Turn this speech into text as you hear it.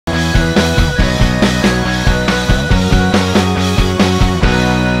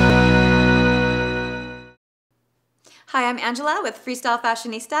Hi, I'm Angela with Freestyle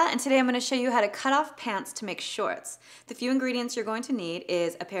Fashionista, and today I'm going to show you how to cut off pants to make shorts. The few ingredients you're going to need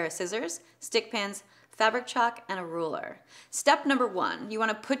is a pair of scissors, stick pins, fabric chalk, and a ruler. Step number one, you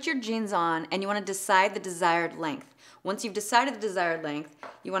want to put your jeans on and you want to decide the desired length. Once you've decided the desired length,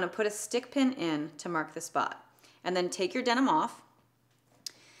 you want to put a stick pin in to mark the spot. And then take your denim off.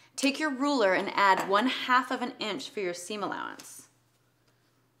 Take your ruler and add 1/2 of an inch for your seam allowance.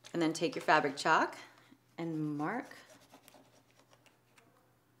 And then take your fabric chalk and mark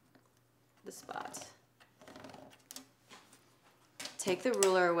the spot. Take the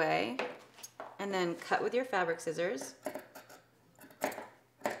ruler away and then cut with your fabric scissors.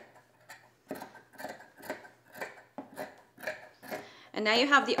 And now you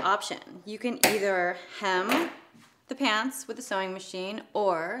have the option. You can either hem the pants with a sewing machine,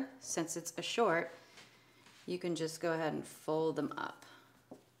 or since it's a short, you can just go ahead and fold them up.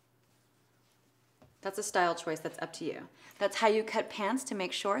 That's a style choice, that's up to you. That's how you cut pants to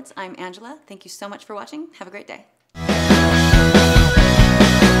make shorts. I'm Angela. Thank you so much for watching. Have a great day.